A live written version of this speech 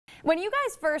When you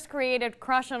guys first created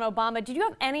Crush on Obama, did you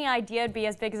have any idea it'd be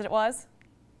as big as it was?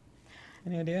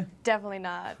 Any idea? Definitely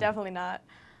not. Definitely not.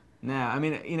 No, I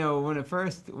mean, you know, when it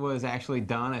first was actually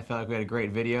done, I felt like we had a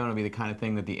great video and it would be the kind of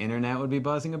thing that the internet would be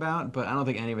buzzing about, but I don't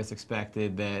think any of us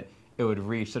expected that it would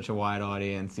reach such a wide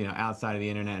audience, you know, outside of the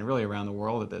internet and really around the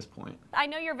world at this point. I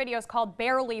know your video is called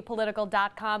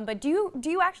barelypolitical.com, but do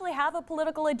you actually have a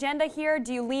political agenda here?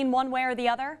 Do you lean one way or the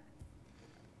other?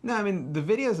 No, I mean, the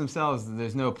videos themselves,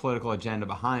 there's no political agenda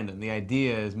behind them. The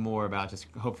idea is more about just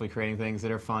hopefully creating things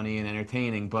that are funny and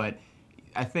entertaining, but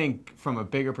I think from a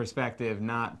bigger perspective,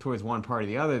 not towards one party or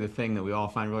the other, the thing that we all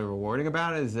find really rewarding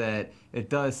about it is that it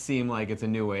does seem like it's a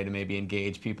new way to maybe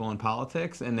engage people in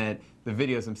politics, and that the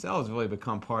videos themselves really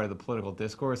become part of the political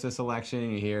discourse this election.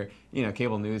 You hear, you know,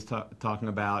 cable news talking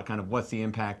about kind of what's the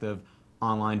impact of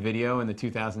online video in the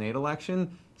 2008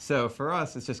 election. So for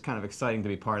us, it's just kind of exciting to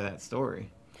be part of that story.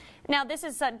 Now, this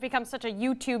has become such a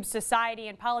YouTube society,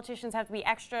 and politicians have to be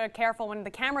extra careful when the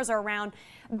cameras are around.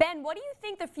 Ben, what do you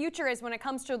think the future is when it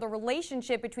comes to the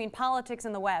relationship between politics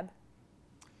and the web?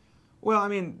 Well, I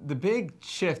mean, the big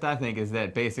shift, I think, is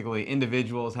that basically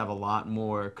individuals have a lot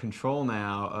more control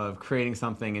now of creating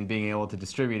something and being able to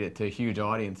distribute it to huge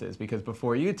audiences. Because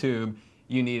before YouTube,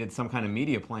 you needed some kind of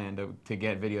media plan to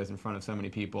get videos in front of so many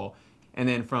people. And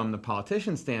then from the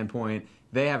politician's standpoint,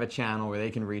 they have a channel where they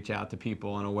can reach out to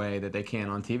people in a way that they can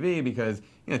on TV, because,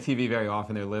 you know, TV very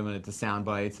often they're limited to sound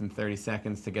bites and 30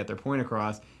 seconds to get their point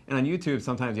across. And on YouTube,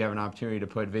 sometimes you have an opportunity to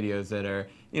put videos that are,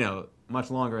 you know,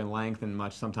 much longer in length and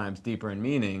much sometimes deeper in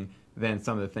meaning than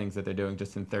some of the things that they're doing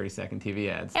just in 30-second TV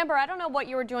ads. Amber, I don't know what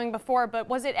you were doing before, but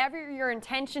was it ever your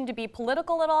intention to be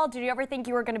political at all? Did you ever think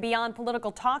you were going to be on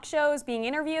political talk shows, being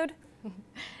interviewed?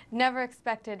 Never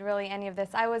expected really any of this.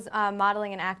 I was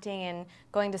modeling and acting and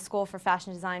going to school for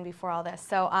fashion design before all this.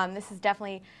 So this is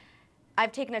definitely,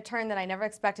 I've taken a turn that I never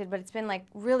expected, but it's been like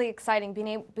really exciting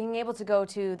being able to go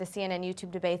to the CNN YouTube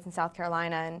debates in South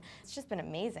Carolina, and it's just been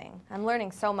amazing. I'm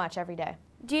learning so much every day.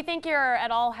 Do you think you're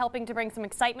at all helping to bring some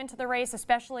excitement to the race,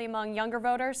 especially among younger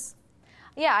voters?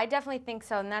 Yeah, I definitely think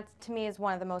so, and that to me is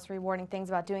one of the most rewarding things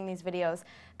about doing these videos,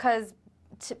 because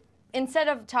instead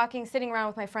of sitting around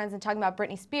with my friends and talking about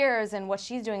Britney Spears and what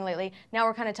she's doing lately, now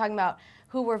we're kind of talking about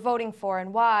who we're voting for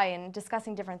and why and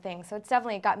discussing different things. So it's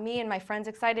definitely got me and my friends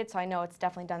excited, so I know it's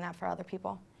definitely done that for other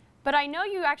people. But I know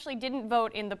you actually didn't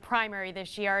vote in the primary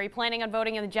this year. Are you planning on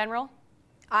voting in the general?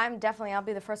 I'll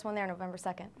be the first one there November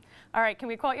 2nd. All right, can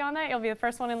we quote you on that? You'll be the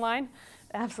first one in line?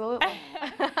 Absolutely.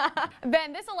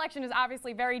 Ben, this election is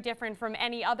obviously very different from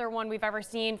any other one we've ever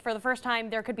seen. For the first time,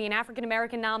 there could be an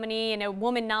African-American nominee and a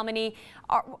woman nominee.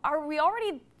 We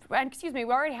already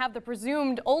have the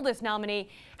presumed oldest nominee.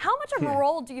 How much of a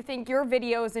role do you think your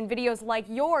videos and videos like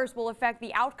yours will affect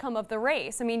the outcome of the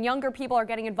race? I mean, younger people are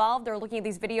getting involved. They're looking at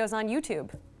these videos on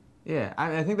YouTube. Yeah,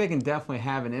 I think they can definitely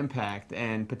have an impact,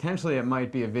 and potentially it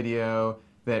might be a video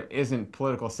that isn't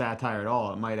political satire at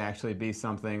all. It might actually be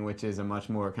something which is a much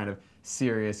more kind of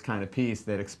serious kind of piece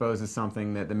that exposes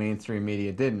something that the mainstream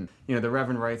media didn't. You know, the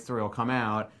Reverend Wright story will come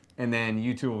out, and then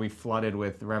YouTube will be flooded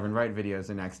with Reverend Wright videos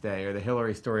the next day, or the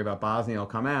Hillary story about Bosnia will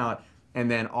come out, and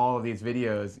then all of these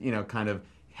videos, you know, kind of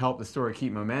help the story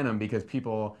keep momentum because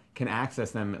people can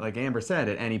access them, like Amber said,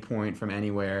 at any point from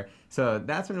anywhere. So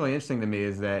that's been really interesting to me,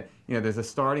 is that, you know, there's a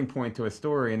starting point to a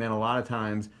story, and then a lot of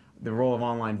times the role of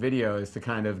online video is to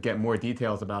kind of get more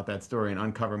details about that story and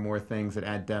uncover more things that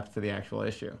add depth to the actual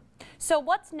issue. So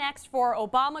what's next for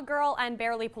Obama Girl and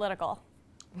Barely Political?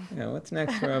 Yeah, what's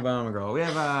next for Obama Girl? We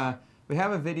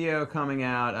have a video coming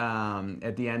out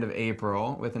at the end of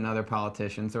April with another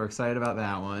politician, so we're excited about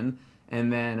that one.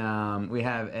 And then we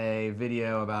have a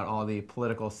video about all the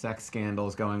political sex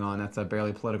scandals going on. That's a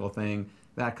Barely Political thing.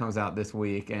 That comes out this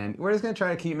week. And we're just going to try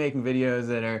to keep making videos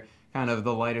that are kind of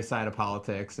the lighter side of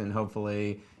politics, and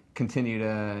hopefully continue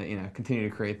to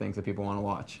create things that people want to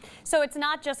watch. So it's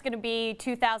not just going to be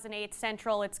 2008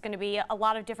 Central. It's going to be a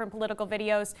lot of different political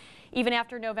videos. Even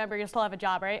after November, you'll still have a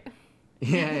job, right?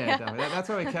 Yeah, definitely. That's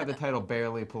why we kept the title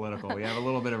Barely Political. We have a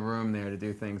little bit of room there to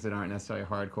do things that aren't necessarily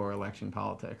hardcore election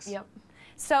politics. Yep.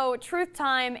 So, truth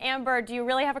time. Amber, do you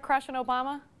really have a crush on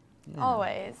Obama? Yeah.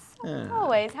 Always. Yeah.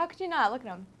 Always. How could you not? Look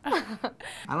at him.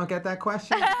 I don't get that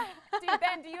question.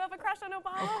 Ben, do you have a crush on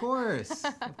Obama? Of course.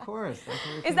 Of course.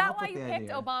 Is that why you picked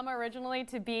Obama originally,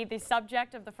 to be the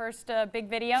subject of the first big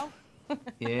video?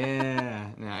 Yeah,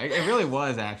 no, it really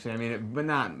was actually. I mean, but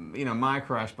not, you know, my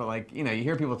crush, but like, you know, you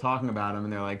hear people talking about him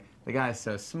and they're like, the guy's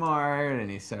so smart and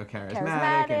he's so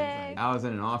charismatic. And like, I was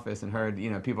in an office and heard, you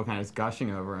know, people kind of just gushing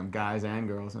over him, guys and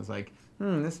girls, and it's like,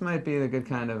 this might be the good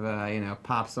kind of, you know,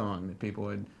 pop song that people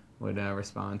would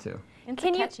respond to. It's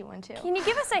a catchy one, too. Can you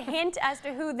give us a hint as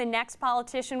to who the next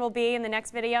politician will be in the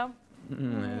next video?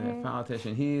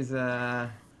 Politician. He's, he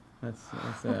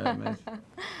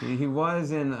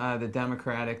was in the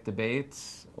Democratic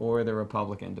debates or the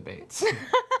Republican debates.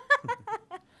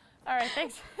 All right,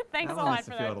 thanks a lot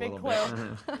for that big clue.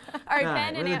 All right,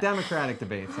 Ben and the Democratic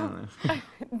debates.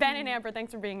 Ben and Amber,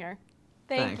 thanks for being here.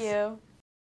 Thank you.